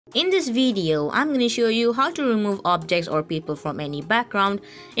In this video, I'm going to show you how to remove objects or people from any background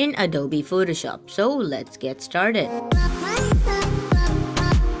in Adobe Photoshop. So let's get started.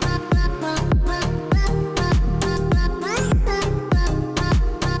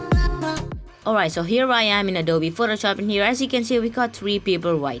 Alright, so here I am in Adobe Photoshop, and here as you can see we got 3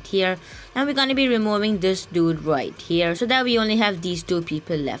 people right here, and we're gonna be removing this dude right here so that we only have these 2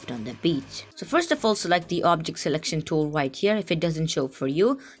 people left on the beach. So first of all, select the object selection tool right here. If it doesn't show for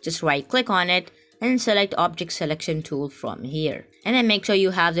you, just right click on it and select object selection tool from here, and then make sure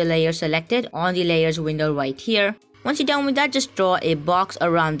you have the layer selected on the layers window right here. Once you're done with that, just draw a box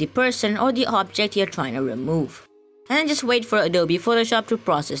around the person or the object you're trying to remove, and then just wait for Adobe Photoshop to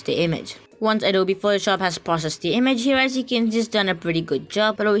process the image. Once Adobe Photoshop has processed the image, here as you can see it's done a pretty good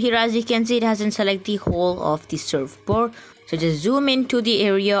job, but over here as you can see it hasn't selected the whole of the surfboard. So just zoom into the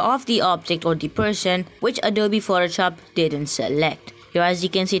area of the object or the person which Adobe Photoshop didn't select. Here as you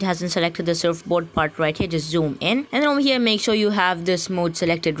can see it hasn't selected the surfboard part right here. Just zoom in, and then over here make sure you have this mode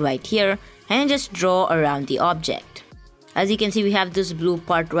selected right here, and just draw around the object. As you can see, we have this blue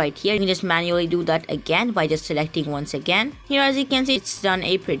part right here. You can just manually do that again by just selecting once again. Here as you can see, it's done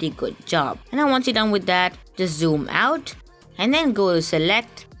a pretty good job. And now once you're done with that, just zoom out and then go to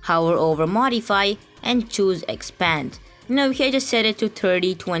select, hover over modify and choose expand. Now here just set it to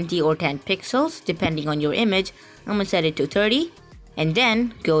 30, 20 or 10 pixels depending on your image. I'm gonna set it to 30 and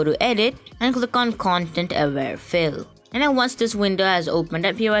then go to edit and click on content aware fill. And then once this window has opened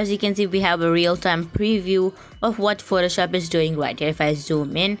up, here as you can see we have a real-time preview of what Photoshop is doing right here. If I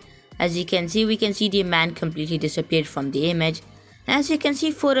zoom in, as you can see, we can see the man completely disappeared from the image. And as you can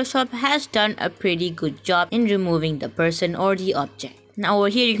see, Photoshop has done a pretty good job in removing the person or the object. Now over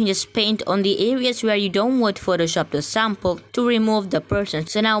here you can just paint on the areas where you don't want Photoshop to sample to remove the person.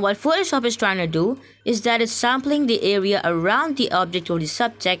 So now what Photoshop is trying to do is that it's sampling the area around the object or the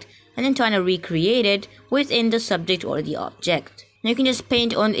subject and then trying to recreate it within the subject or the object. Now you can just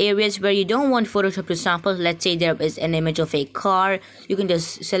paint on areas where you don't want Photoshop to sample. Let's say there is an image of a car. You can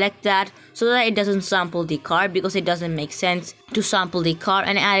just select that so that it doesn't sample the car, because it doesn't make sense to sample the car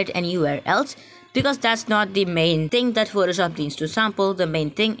and add it anywhere else, because that's not the main thing that Photoshop needs to sample. The main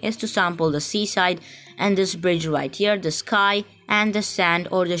thing is to sample the seaside and this bridge right here, the sky and the sand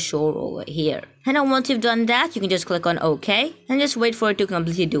or the shore over here. And now once you've done that, you can just click on OK and just wait for it to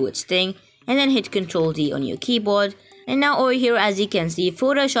completely do its thing, and then hit Ctrl D on your keyboard. And now over here as you can see,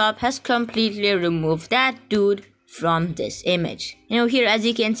 Photoshop has completely removed that dude from this image. And over here as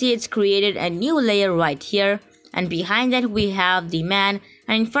you can see, it's created a new layer right here, and behind that we have the man,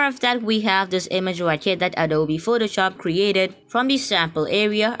 and in front of that we have this image right here that Adobe Photoshop created from the sample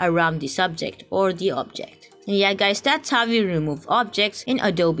area around the subject or the object. And yeah guys, that's how you remove objects in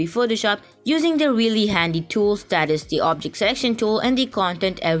Adobe Photoshop using the really handy tools, that is the object selection tool and the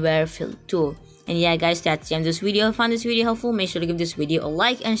content aware fill tool. And yeah guys, that's the end of this video. If you found this video helpful, make sure to give this video a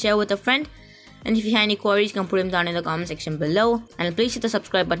like and share with a friend. And if you have any queries, you can put them down in the comment section below, and please hit the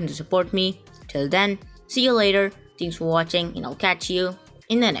subscribe button to support me. Till then, see you later. Thanks for watching, and I'll catch you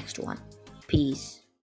in the next one. Peace.